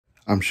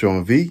I'm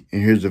Sean V,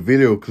 and here's a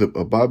video clip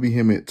of Bobby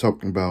Hemmitt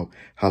talking about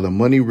how the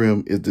money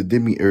realm is the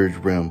demiurge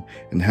realm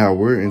and how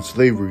we're in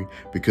slavery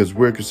because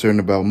we're concerned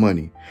about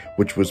money,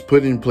 which was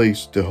put in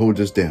place to hold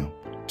us down.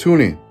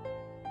 Tune in.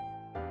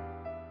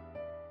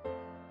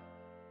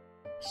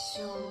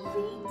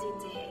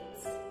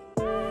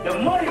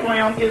 The money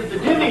realm is the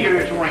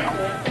demiurge realm.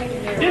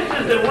 This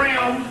is the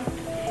realm,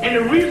 and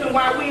the reason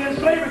why we in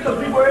slavery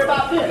because we worry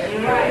about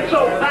this.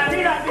 So by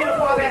me not being a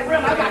part of that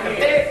realm, I got to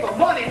beg for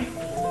money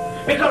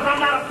because I'm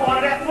not a part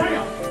of that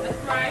realm.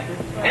 That's right.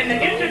 And the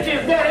interest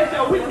is there. They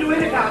say, we can do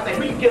any kind of thing.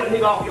 We can get a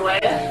nigga off your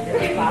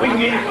ass. We can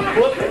give you some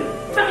booking.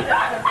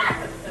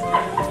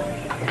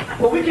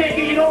 But we can't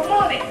give you no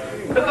money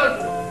because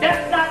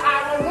that's not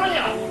our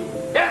realm.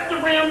 That's the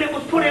realm that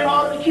was put in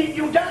order to keep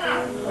you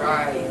down.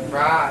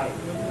 Right.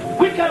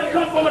 We gotta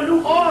come from a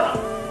new order.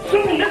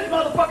 Soon this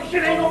motherfucking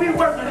shit ain't gonna be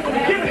working. It's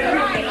gonna give it to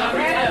us.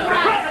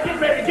 Get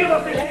ready to give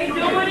us this shit.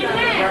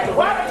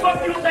 Why the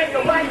fuck you think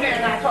the white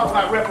man not talking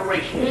about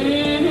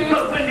reparations?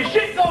 Because when the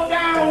shit go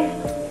down,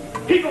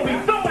 he gonna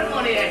be throwing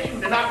money at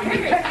you to not be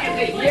protecting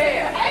it.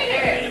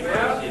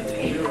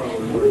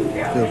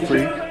 Feel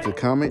free to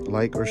comment,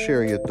 like, or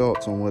share your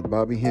thoughts on what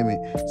Bobby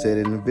Hemmitt said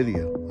in the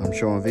video. I'm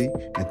Sean V,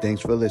 and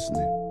thanks for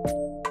listening.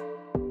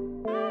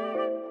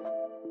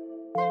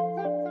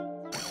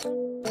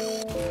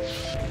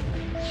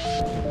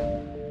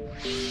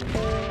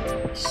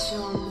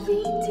 Sean